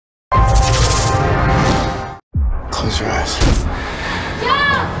Close your eyes.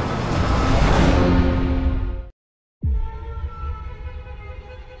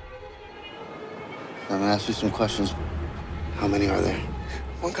 I'm gonna ask you some questions. How many are there?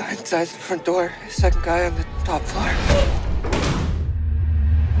 One guy inside the front door, second guy on the top floor.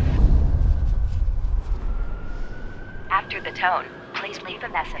 After the tone, please leave a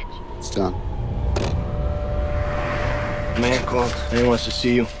message. It's done. Man called. He wants to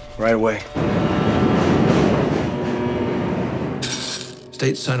see you right away.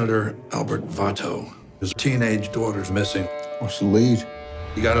 State Senator Albert Votto. His teenage daughter's missing. What's the lead?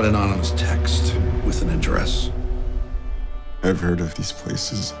 He got an anonymous text with an address. I've heard of these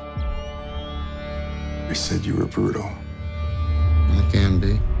places. They said you were brutal. I can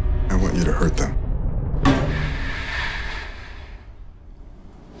be. I want you to hurt them.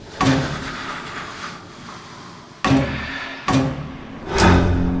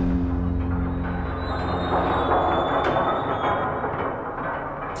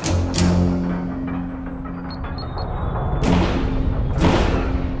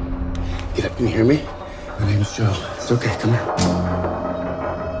 Get up, can you hear me? My name's Joe. It's okay, come here.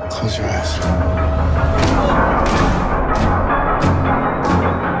 Close your eyes.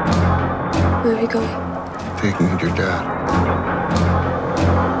 Where are you going? Taking you to your dad.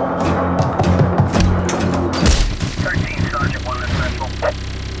 13, Sergeant 1 Central.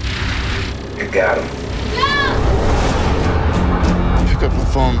 You got him. Pick up the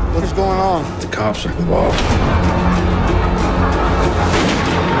phone. What is going on? The cops are involved.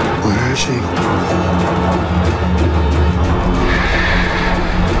 Where is she?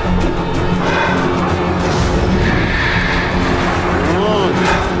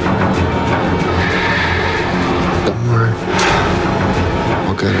 Don't worry.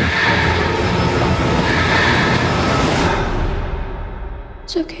 I'll get her.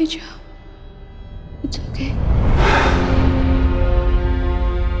 It's okay, Joe.